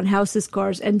could want, houses,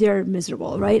 cars, and they're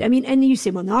miserable, right? I mean, and you say,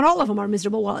 well, not all of them are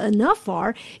miserable. Well, enough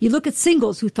are. You look at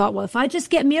singles who thought, well, if I just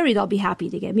get married, I'll be happy.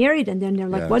 They get married, and then they're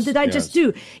like, what did I just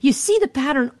do? You see the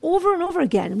pattern over and over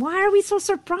again. Why are we so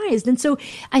surprised? And so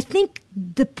I think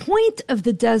the point of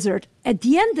the desert at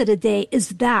the end of the day is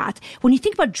that when you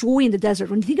think about joy in the desert,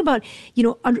 when you think about,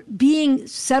 being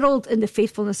settled in the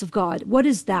faithfulness of God, what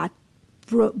is that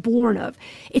born of?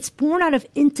 It's born out of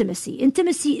intimacy.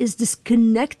 Intimacy is this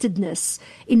connectedness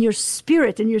in your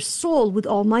spirit and your soul with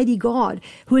Almighty God,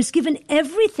 who has given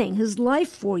everything, His life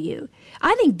for you.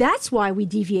 I think that's why we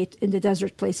deviate in the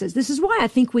desert places. This is why I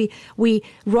think we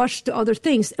rush to other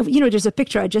things. There's a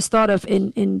picture I just thought of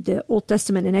in the Old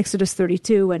Testament in Exodus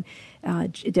 32, and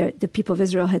the people of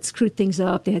Israel had screwed things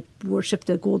up. They had worshipped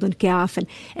the golden calf, and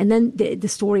then the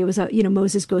story was,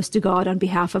 Moses goes to God on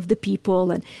behalf of the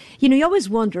people, and you always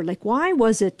wonder, like, why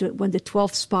was it that when the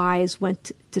 12 spies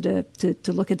went to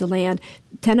look at the land,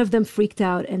 10 of them freaked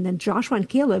out, and then Joshua and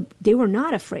Caleb, they were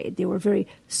not afraid. They were very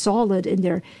solid in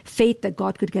their faith that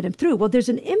God could get him through. Well, there's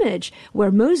an image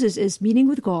where Moses is meeting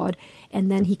with God,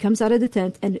 and then he comes out of the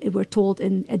tent, and we're told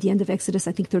at the end of Exodus,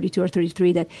 I think 32 or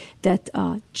 33,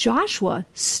 that Joshua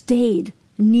stayed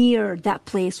near that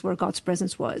place where God's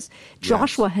presence was.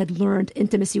 Joshua had learned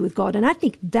intimacy with God, and I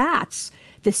think that's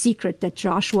the secret that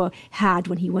Joshua had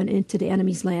when he went into the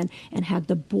enemy's land and had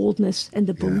the boldness and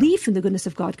the belief in the goodness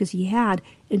of God, because he had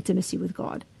intimacy with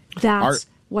God. That's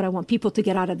what I want people to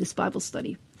get out of this Bible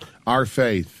study. Our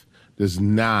faith does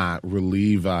not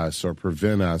relieve us or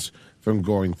prevent us from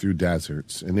going through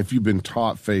deserts. And if you've been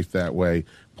taught faith that way,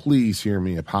 please hear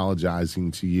me apologizing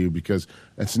to you, because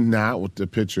that's not what the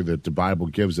picture that the Bible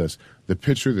gives us. The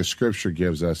picture the Scripture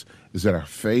gives us is that our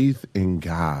faith in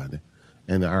God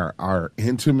and our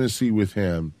intimacy with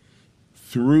Him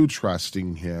through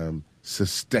trusting Him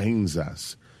sustains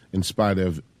us in spite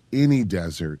of any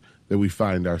desert that we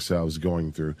find ourselves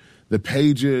going through. The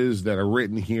pages that are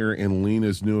written here in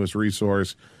Lena's newest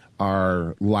resource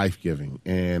are life-giving,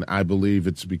 and I believe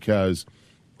it's because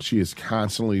she is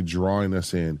constantly drawing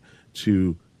us in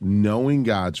to knowing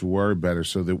God's Word better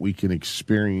so that we can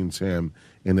experience Him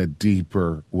in a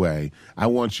deeper way. I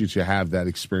want you to have that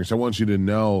experience. I want you to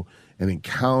know an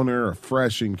encounter, a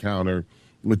fresh encounter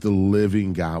with the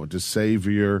living God, with the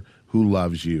Savior who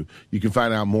loves you. You can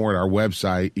find out more at our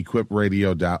website,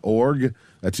 equipradio.org.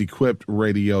 That's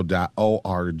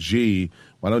equipradio.org.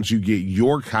 Why don't you get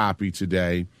your copy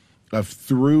today of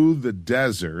Through the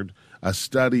Desert, a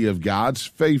study of God's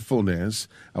faithfulness.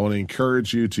 I want to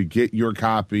encourage you to get your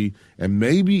copy and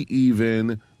maybe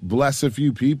even bless a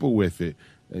few people with it.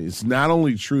 It's not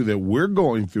only true that we're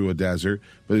going through a desert,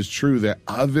 but it's true that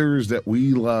others that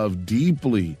we love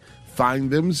deeply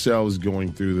find themselves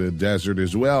going through the desert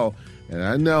as well. And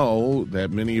I know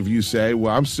that many of you say,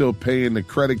 well, I'm still paying the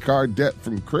credit card debt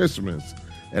from Christmas.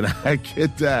 And I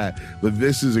get that. But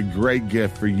this is a great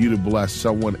gift for you to bless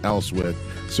someone else with.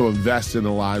 So invest in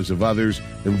the lives of others,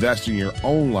 invest in your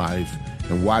own life,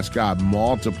 and watch God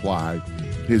multiply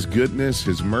his goodness,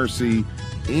 his mercy,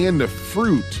 and the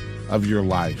fruit of your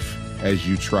life as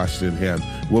you trust in him.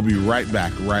 We'll be right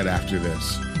back right after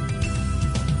this.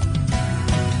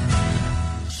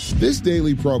 This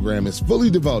daily program is fully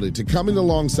devoted to coming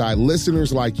alongside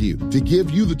listeners like you to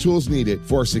give you the tools needed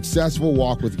for a successful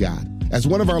walk with God. As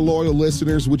one of our loyal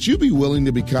listeners, would you be willing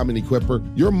to become an equipper?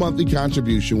 Your monthly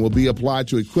contribution will be applied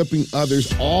to equipping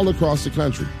others all across the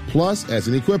country. Plus, as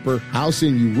an equipper, I'll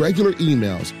send you regular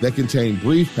emails that contain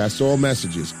brief pastoral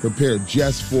messages prepared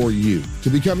just for you. To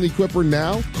become an equipper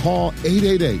now, call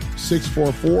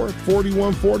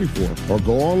 888-644-4144 or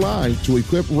go online to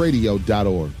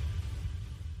equipradio.org.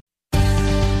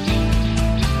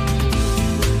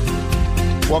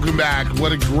 Welcome back.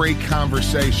 What a great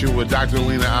conversation with Dr.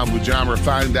 Lena Abu-Jamra.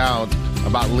 Find out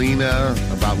about Lena,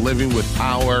 about living with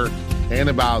power, and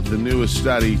about the newest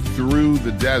study, Through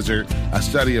the Desert, a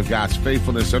study of God's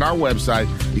faithfulness, at our website,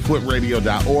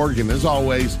 equipradio.org. And as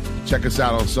always, check us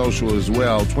out on social as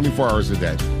well, 24 hours a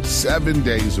day, 7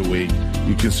 days a week.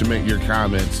 You can submit your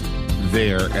comments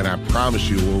there, and I promise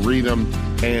you we'll read them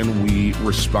and we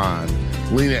respond.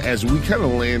 Lena, as we kind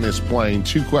of land this plane,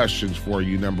 2 questions for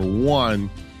you. Number one,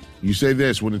 you say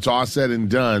this: when it's all said and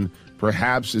done,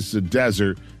 perhaps it's the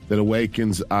desert that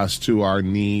awakens us to our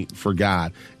need for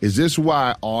God. Is this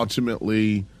why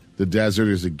ultimately the desert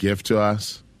is a gift to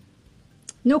us?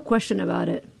 No question about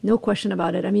it. No question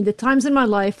about it. I mean, the times in my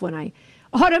life when I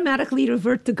automatically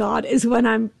revert to God is when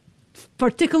I'm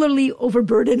particularly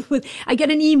overburdened with, I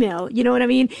get an email, you know what I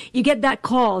mean? You get that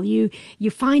call, you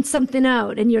find something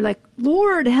out and you're like,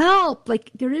 Lord, help.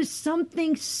 Like, there is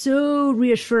something so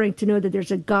reassuring to know that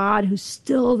there's a God who's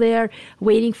still there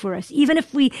waiting for us. Even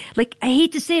if we, like, I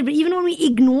hate to say it, but even when we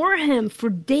ignore him for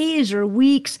days or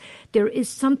weeks, there is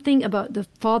something about the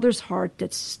Father's heart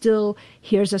that still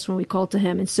hears us when we call to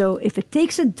him. And so if it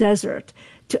takes a desert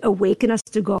to awaken us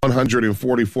to God.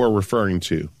 144 referring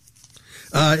to?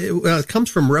 It comes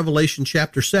from Revelation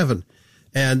chapter 7.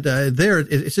 And there,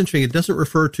 it's interesting. It doesn't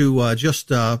refer to just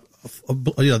that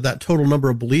total number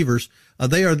of believers.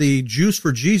 They are the Jews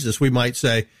for Jesus, we might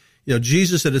say. You know,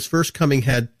 Jesus at his first coming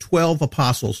had 12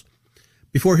 apostles.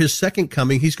 Before his second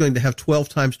coming, he's going to have 12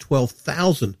 times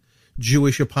 12,000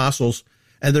 Jewish apostles.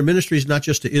 And their ministry is not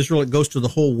just to Israel, it goes to the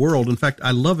whole world. In fact,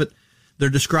 I love it. They're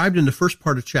described in the first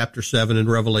part of chapter 7 in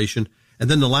Revelation. And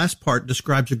then the last part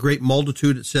describes a great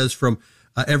multitude. It says from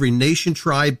every nation,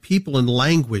 tribe, people, and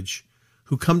language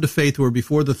who come to faith, who are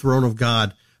before the throne of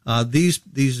God. These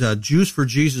Jews for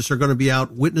Jesus are going to be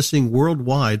out witnessing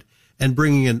worldwide and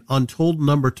bringing an untold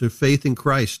number to faith in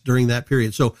Christ during that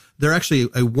period. So they're actually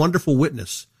a wonderful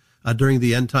witness during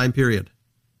the end time period.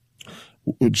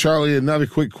 Charlie, another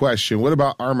quick question. What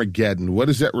about Armageddon? What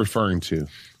is that referring to?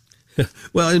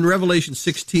 Well, in Revelation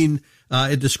 16,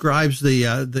 it describes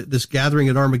this gathering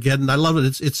at Armageddon. I love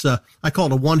it. It's I call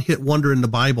it a one-hit wonder in the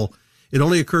Bible. It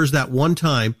only occurs that one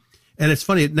time, and it's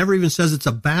funny. It never even says it's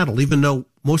a battle, even though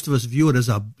most of us view it as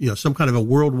some kind of a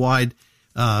worldwide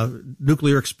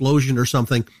nuclear explosion or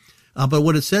something. But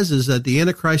what it says is that the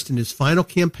Antichrist in his final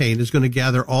campaign is going to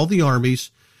gather all the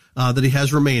armies that he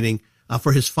has remaining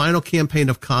for his final campaign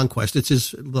of conquest.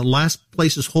 It's the last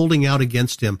places holding out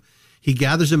against him. He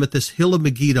gathers them at this hill of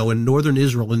Megiddo in northern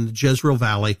Israel in the Jezreel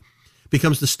Valley,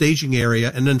 becomes the staging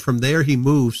area, and then from there he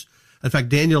moves. In fact,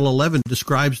 Daniel 11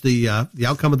 describes the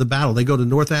outcome of the battle. They go to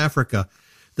North Africa.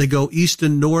 They go east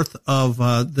and north of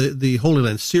the Holy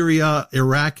Land, Syria,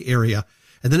 Iraq area.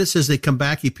 And then it says they come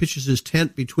back. He pitches his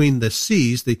tent between the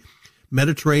seas, the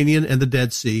Mediterranean and the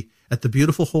Dead Sea, at the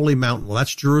beautiful Holy Mountain. Well,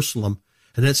 that's Jerusalem.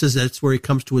 And it says that's where he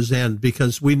comes to his end,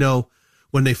 because we know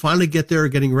when they finally get there,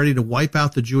 getting ready to wipe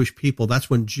out the Jewish people, that's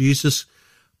when Jesus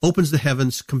opens the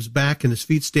heavens, comes back, and his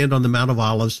feet stand on the Mount of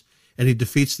Olives, and he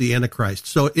defeats the Antichrist.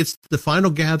 So it's the final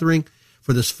gathering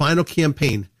for this final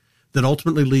campaign that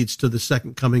ultimately leads to the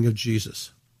second coming of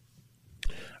Jesus.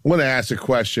 I want to ask a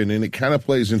question, and it kind of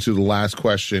plays into the last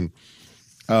question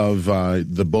of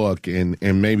the book,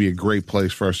 and maybe a great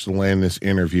place for us to land this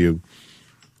interview.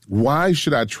 Why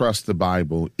should I trust the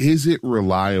Bible? Is it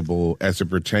reliable as it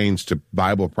pertains to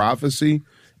Bible prophecy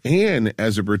and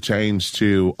as it pertains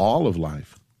to all of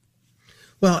life?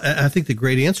 Well, I think the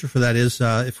great answer for that is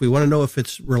if we want to know if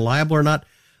it's reliable or not,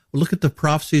 Well, look at the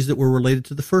prophecies that were related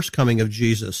to the first coming of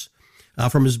Jesus,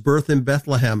 from his birth in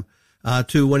Bethlehem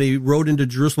to when he rode into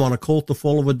Jerusalem on a colt, the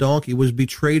foal of a donkey, was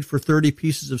betrayed for 30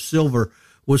 pieces of silver,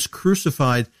 was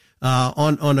crucified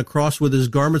on a cross with his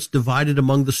garments divided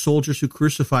among the soldiers who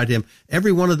crucified him.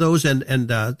 Every one of those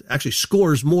and actually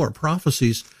scores more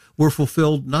prophecies were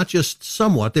fulfilled, not just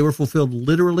somewhat, they were fulfilled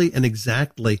literally and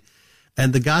exactly.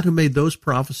 And the God who made those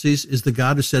prophecies is the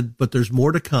God who said, but there's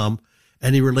more to come,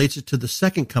 and he relates it to the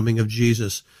second coming of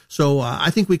Jesus. So I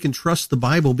think we can trust the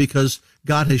Bible because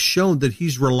God has shown that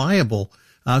he's reliable,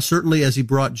 certainly as he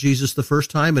brought Jesus the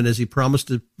first time and as he promised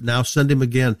to now send him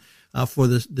again for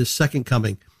this second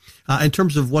coming. In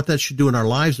terms of what that should do in our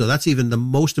lives, though, that's even the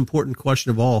most important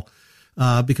question of all,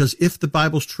 because if the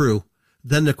Bible's true,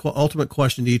 then the ultimate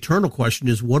question, the eternal question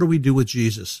is, what do we do with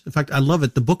Jesus? In fact, I love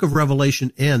it. The book of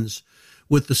Revelation ends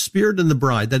with the Spirit and the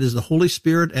bride, that is the Holy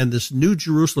Spirit and this new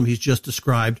Jerusalem he's just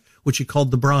described, which he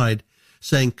called the bride,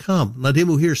 saying, come. Let him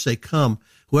who hears say, come.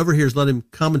 Whoever hears, let him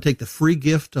come and take the free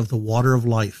gift of the water of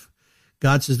life.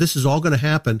 God says this is all going to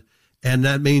happen, and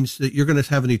that means that you're going to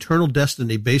have an eternal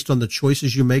destiny based on the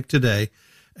choices you make today.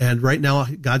 And right now,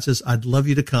 God says, I'd love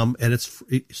you to come, and it's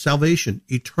salvation.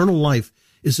 Eternal life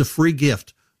is a free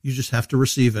gift. You just have to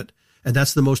receive it. And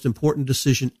that's the most important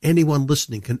decision anyone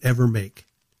listening can ever make.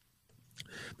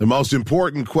 The most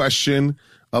important question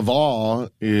of all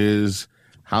is,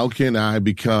 how can I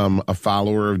become a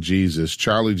follower of Jesus?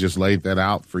 Charlie just laid that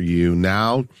out for you.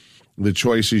 Now the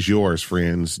choice is yours,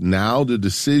 friends. Now the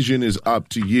decision is up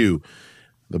to you.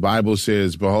 The Bible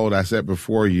says, behold, I set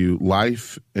before you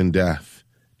life and death.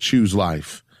 Choose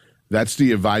life. That's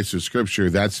the advice of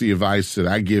Scripture. That's the advice that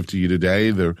I give to you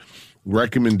today. The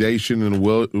recommendation and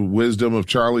wisdom of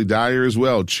Charlie Dyer as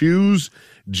well. Choose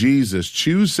Jesus.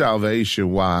 Choose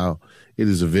salvation while it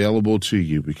is available to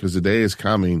you, because the day is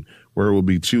coming where it will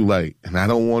be too late. And I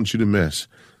don't want you to miss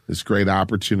this great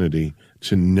opportunity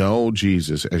to know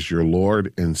Jesus as your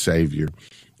Lord and Savior.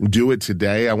 Do it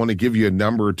today. I want to give you a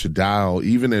number to dial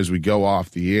even as we go off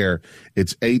the air.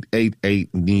 It's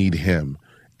 888-NEED-HIM.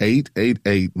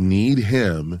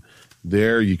 888-NEED-HIM.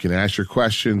 There you can ask your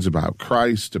questions about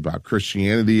Christ, about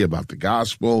Christianity, about the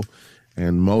gospel,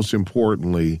 and most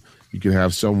importantly, you can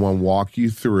have someone walk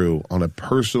you through on a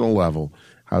personal level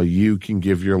how you can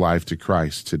give your life to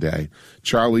Christ today.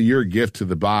 Charlie, you're a gift to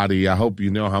the body. I hope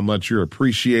you know how much you're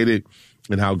appreciated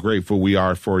and how grateful we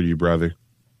are for you, brother.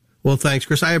 Well, thanks,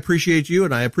 Chris. I appreciate you,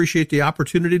 and I appreciate the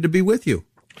opportunity to be with you.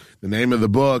 The name of the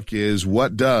book is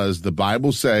What Does the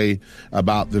Bible Say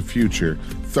About the Future?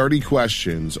 30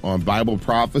 questions on Bible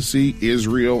prophecy,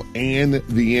 Israel, and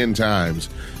the end times.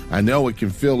 I know it can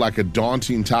feel like a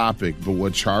daunting topic, but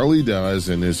what Charlie does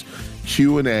in his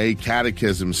Q&A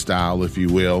catechism style, if you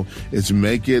will, is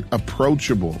make it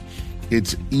approachable.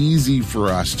 It's easy for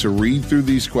us to read through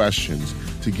these questions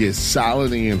to get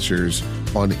solid answers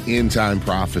on end time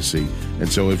prophecy. And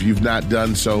so if you've not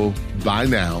done so by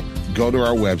now, go to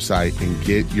our website and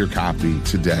get your copy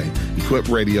today,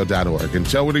 equipradio.org.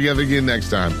 Until we're together again next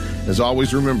time, as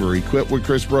always, remember, Equip with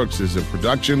Chris Brooks is a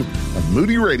production of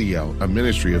Moody Radio, a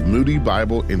ministry of Moody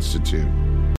Bible Institute.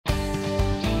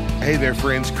 Hey there,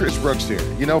 friends. Chris Brooks here.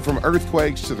 You know, from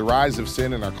earthquakes to the rise of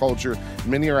sin in our culture,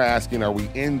 many are asking, are we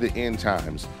in the end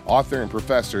times? Author and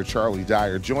professor Charlie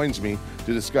Dyer joins me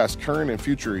to discuss current and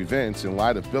future events in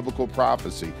light of biblical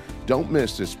prophecy. Don't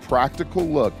miss this practical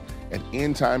look at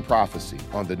end-time prophecy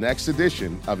on the next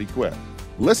edition of Equip.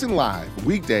 Listen live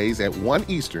weekdays at 1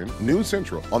 Eastern, noon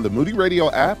Central on the Moody Radio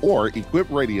app or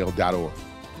equipradio.org.